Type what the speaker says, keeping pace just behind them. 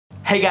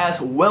Hey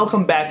guys,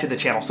 welcome back to the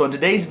channel. So in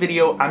today's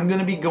video, I'm going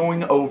to be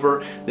going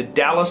over the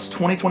Dallas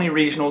 2020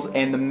 Regionals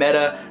and the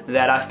meta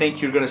that I think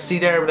you're going to see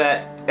there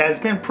that has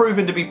been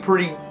proven to be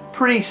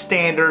pretty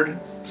standard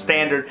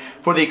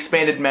for the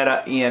expanded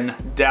meta in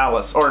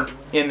Dallas, or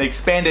in the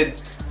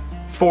expanded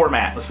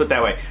format, let's put it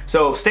that way.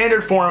 So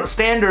standard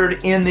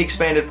in the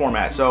expanded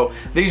format. So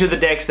these are the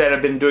decks that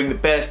have been doing the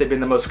best, they've been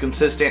the most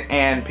consistent,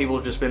 and people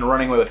have just been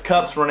running away with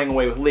cups, running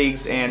away with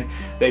leagues, and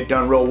they've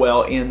done real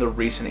well in the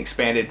recent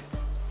expanded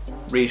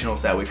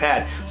regionals that we've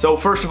had. So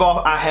first of all,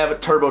 I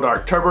have Turbo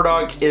Dark. Turbo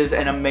Dark is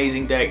an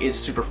amazing deck. It's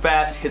super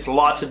fast, hits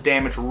lots of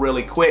damage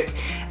really quick,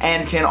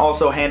 and can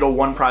also handle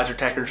one prize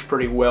attackers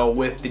pretty well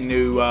with the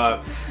new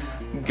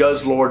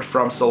Guzzlord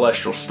from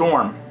Celestial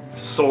Storm.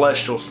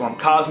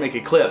 Cosmic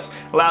Eclipse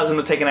allows them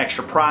to take an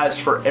extra prize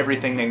for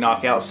everything they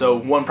knock out. So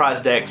one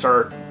prize decks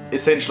are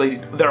essentially,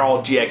 they're all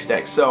GX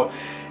decks. So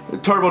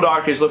Turbo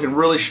Dark is looking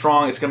really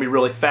strong. It's going to be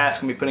really fast.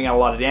 Going to be putting out a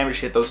lot of damage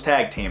to hit those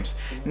tag teams.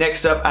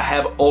 Next up, I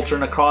have Ultra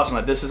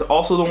Necrozma. This is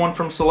also the one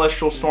from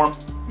Celestial Storm.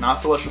 Not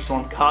Celestial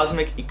Storm,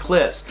 Cosmic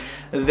Eclipse.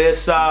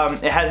 This,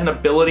 it has an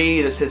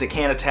ability that says it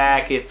can't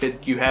attack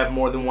if you have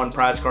more than one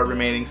prize card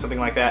remaining, something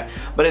like that.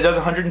 But it does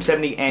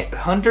 170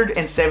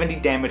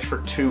 damage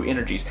for 2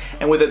 energies.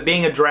 And with it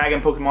being a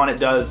dragon Pokemon, it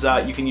does,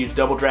 you can use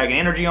double dragon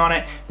energy on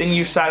it, then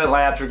use Silent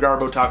Labs or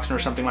Garbotoxin or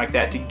something like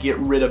that to get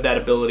rid of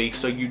that ability,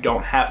 so you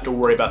don't have to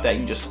worry about that. You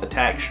can just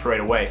attack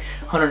straight away.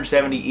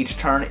 170 each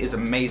turn is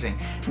amazing.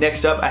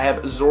 Next up, I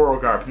have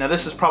Zorogarb. Now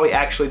this is probably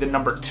actually the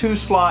number 2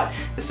 slot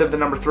instead of the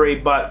number 3,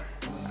 but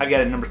I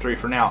got it number 3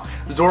 for now.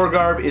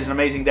 Zorogarb is an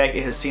amazing deck.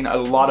 It has seen a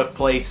lot of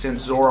play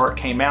since Zoroark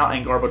came out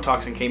and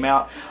Garbotoxin came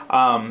out.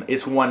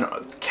 It's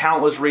won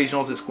countless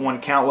regionals. It's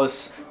won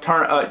countless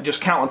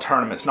just countless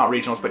tournaments, not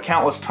regionals, but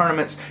countless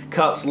tournaments,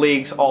 cups,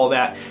 leagues, all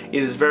that.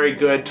 It is very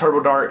good. Turbo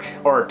Dark,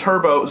 or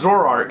Turbo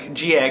Zoroark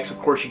GX, of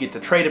course you get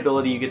the trade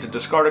ability, you get to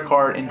discard a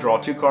card and draw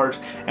 2 cards,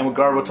 and with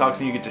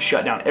Garbotoxin you get to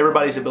shut down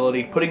everybody's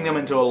ability, putting them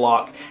into a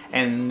lock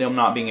and them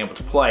not being able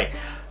to play.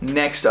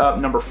 Next up,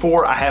 number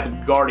 4, I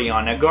have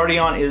Guardian. Now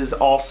Guardian is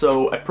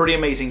also a pretty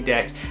amazing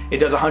deck. It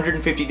does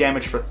 150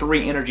 damage for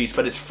 3 energies,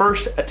 but its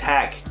first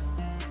attack,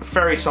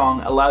 Fairy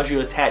Song, allows you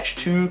to attach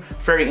 2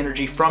 fairy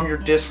energy from your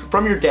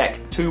deck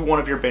to one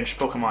of your bench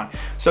Pokemon.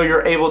 So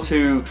you're able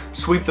to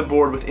sweep the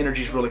board with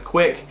energies really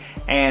quick,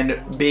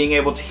 and being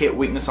able to hit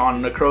weakness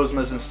on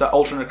Necrozmas and stuff,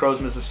 Ultra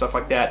Necrozmas and stuff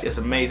like that is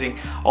amazing.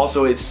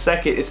 Also, its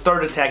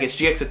third attack, its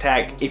GX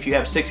attack, if you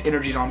have 6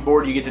 energies on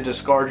board, you get to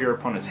discard your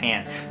opponent's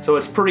hand. So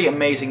it's pretty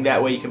amazing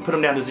that way. You can put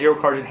them down to 0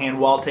 cards in hand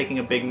while taking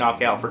a big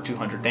knockout for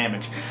 200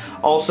 damage.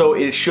 Also,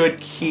 it should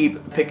keep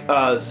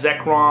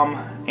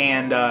Zekrom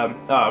and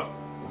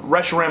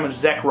Reshiram and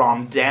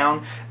Zekrom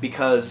down,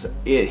 because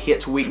it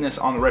hits weakness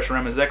on the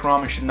Reshiram and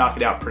Zekrom and should knock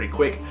it out pretty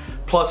quick.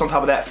 Plus, on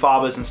top of that,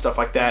 Fabas and stuff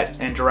like that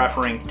and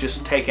Girafaring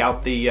just take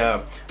out the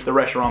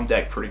Reshiram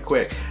deck pretty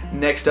quick.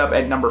 Next up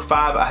at number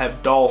 5, I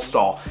have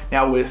Dollstall.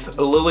 Now with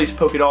Lily's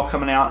Pokédoll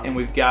coming out, and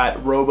we've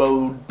got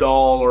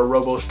Robo-Doll or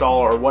Robo-Stall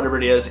or whatever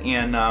it is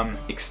in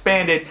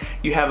Expanded,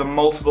 you have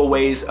multiple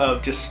ways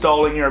of just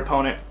stalling your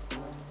opponent,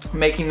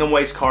 making them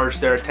waste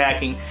cards. They're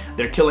attacking,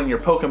 they're killing your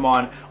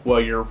Pokemon,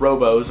 well, your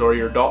Robos or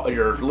your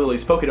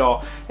Lily's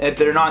Pokédoll, and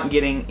they're not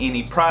getting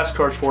any prize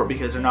cards for it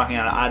because they're knocking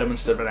out an item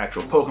instead of an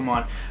actual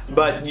Pokemon.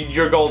 But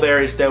your goal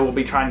there is they will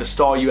be trying to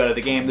stall you out of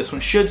the game. This one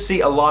should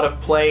see a lot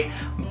of play,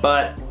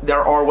 but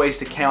there are ways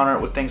to counter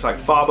it with things like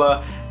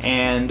Faba,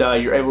 and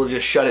you're able to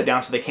just shut it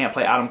down so they can't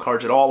play item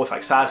cards at all with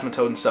like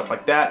Seismitoad and stuff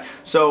like that.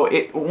 So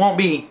it won't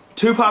be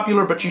too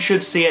popular, but you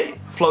should see it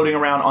floating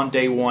around on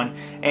day 1,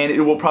 and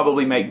it will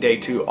probably make day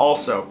 2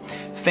 also.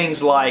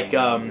 Things like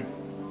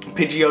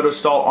Pidgeotto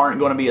Stall aren't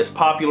going to be as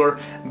popular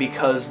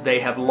because they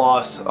have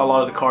lost, a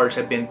lot of the cards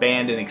have been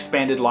banned and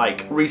expanded,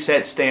 like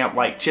Reset Stamp,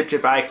 like Chip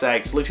Chip Ice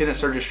Axe, Lieutenant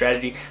Surge's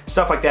Strategy,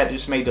 stuff like that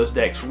just made those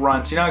decks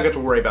run, so you're not going to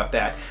have to worry about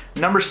that.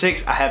 Number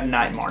 6, I have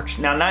Night March.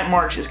 Now Night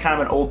March is kind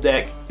of an old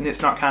deck, and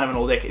it's not kind of an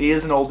old deck, it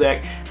is an old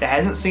deck that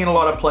hasn't seen a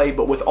lot of play,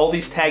 but with all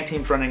these tag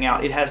teams running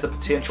out, it has the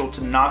potential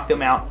to knock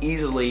them out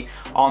easily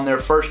on their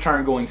first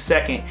turn going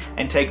second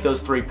and take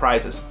those 3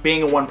 prizes,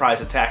 being a 1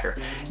 prize attacker.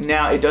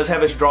 Now it does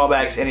have its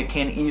drawbacks and it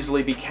can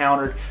easily be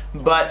countered,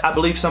 but I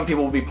believe some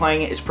people will be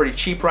playing it. It's pretty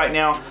cheap right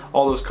now.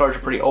 All those cards are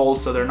pretty old,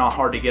 so they're not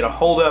hard to get a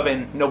hold of,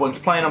 and no one's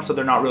playing them, so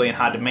they're not really in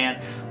high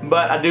demand.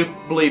 But I do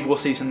believe we'll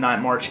see some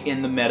Night March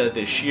in the meta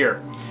this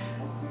year.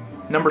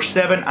 Number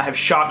 7, I have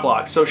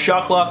Shocklock. So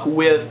Shocklock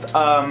with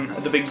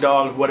the big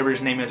dog, whatever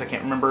his name is, I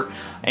can't remember,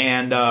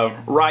 and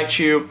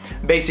Raichu.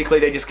 Basically,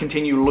 they just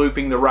continue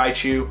looping the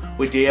Raichu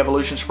with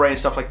de-evolution spray and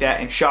stuff like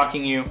that, and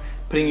shocking you,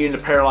 putting you into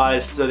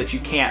paralyzed so that you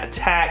can't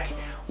attack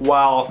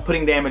while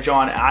putting damage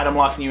on, item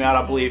locking you out,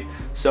 I believe.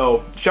 So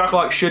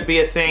Shocklock should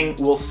be a thing.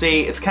 We'll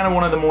see. It's kind of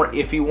one of the more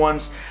iffy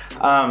ones.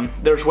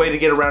 There's a way to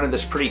get around it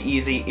that's pretty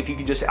easy. If you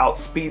can just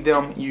outspeed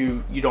them,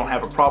 you don't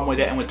have a problem with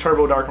it. And with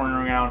Turbo Dark running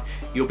around,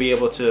 you'll be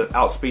able to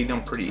outspeed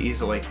them pretty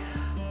easily.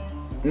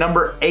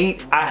 Number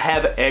 8, I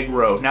have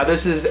Eggrow. Now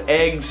this is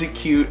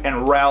Execute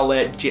and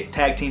Rowlet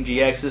Tag Team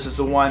GX. This is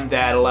the one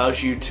that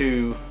allows you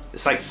to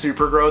It's like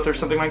super growth or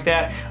something like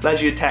that.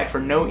 Allows you to attack for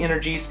no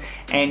energies,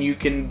 and you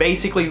can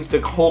basically,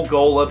 the whole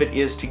goal of it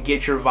is to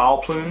get your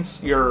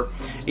Vileplumes,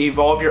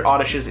 evolve your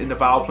Oddishes into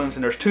Vileplumes,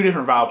 and there's two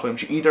different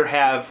Vileplumes. You either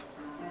have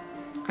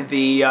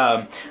the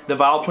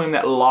Vileplume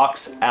that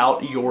locks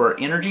out your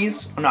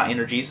basic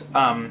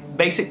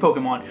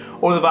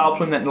Pokemon, or the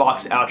Vileplume that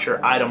locks out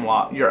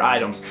your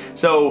items.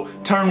 So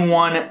turn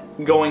 1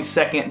 going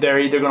second, they're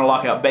either going to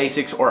lock out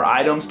basics or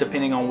items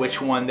depending on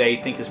which one they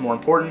think is more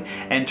important,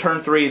 and turn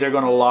 3 they're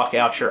going to lock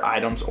out your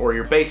items or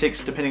your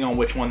basics depending on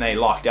which one they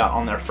locked out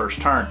on their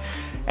first turn.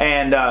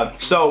 And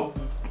so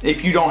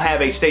if you don't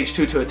have a stage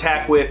 2 to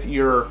attack with,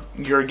 your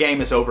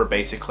game is over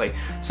basically.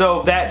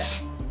 So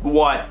that's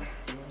what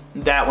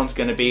that one's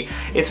going to be.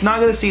 It's not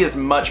going to see as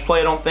much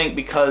play, I don't think,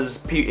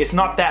 because it's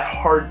not that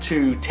hard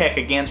to tech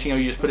against. You know,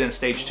 you just put in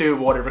stage 2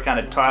 of whatever kind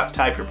of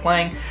type you're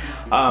playing.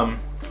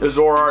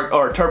 Zoroark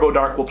or Turbo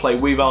Dark will play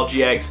Weavile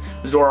GX.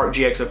 Zoroark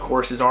GX, of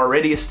course, is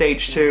already a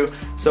stage 2.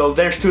 So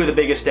there's two of the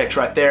biggest decks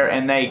right there,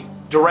 and they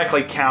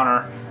directly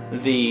counter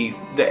the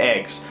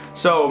eggs.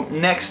 So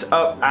next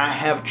up, I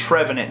have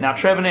Trevenant. Now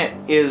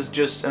Trevenant is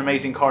just an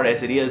amazing card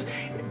as it is.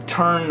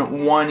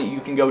 Turn 1,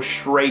 you can go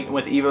straight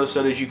with Evo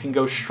Sodas, you can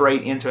go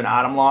straight into an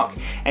item lock,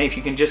 and if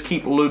you can just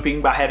keep looping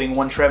by having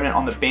one Trevenant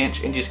on the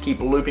bench and just keep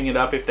looping it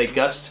up if they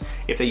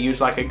use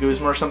like a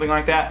Guzma or something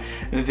like that,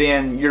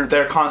 then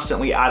they're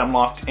constantly item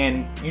locked,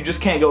 and you just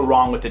can't go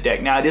wrong with the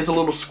deck. Now it is a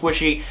little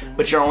squishy,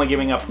 but you're only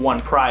giving up one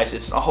prize.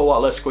 It's a whole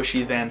lot less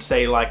squishy than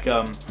say like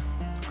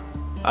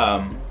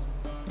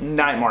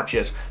Night March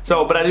is.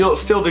 So, but I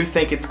still do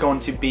think it's going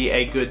to be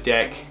a good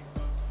deck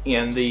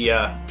in the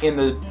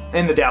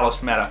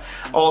Dallas meta.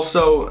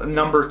 Also,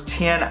 number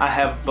 10, I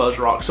have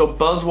Buzzrock. So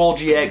Buzzwole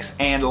GX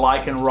and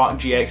Lycanroc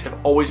GX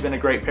have always been a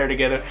great pair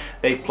together.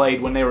 They played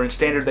when they were in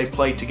Standard, they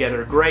played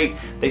together great.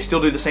 They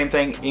still do the same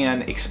thing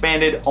in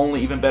Expanded,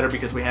 only even better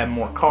because we have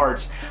more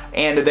cards.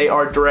 And they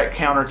are direct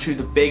counter to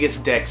the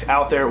biggest decks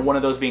out there, one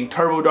of those being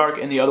Turbo Dark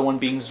and the other one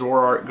being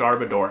Zoroark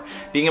Garbodor.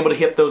 Being able to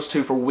hit those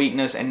two for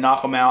weakness and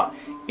knock them out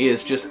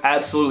is just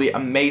absolutely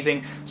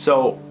amazing.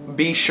 So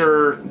be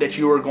sure that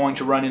you are going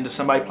to run into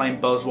somebody playing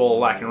Buzzwole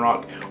or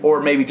Lycanroc,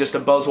 or maybe just a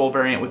Buzzwole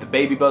variant with a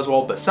baby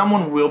Buzzwole, but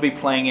someone will be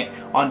playing it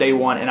on day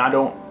 1, and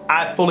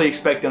I fully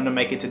expect them to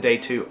make it to day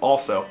 2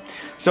 also.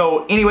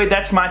 So anyway,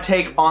 that's my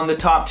take on the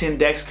top 10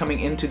 decks coming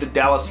into the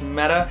Dallas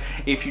meta.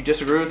 If you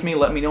disagree with me,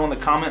 let me know in the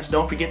comments.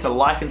 Don't forget to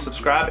like and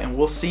subscribe, and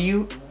we'll see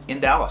you in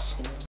Dallas.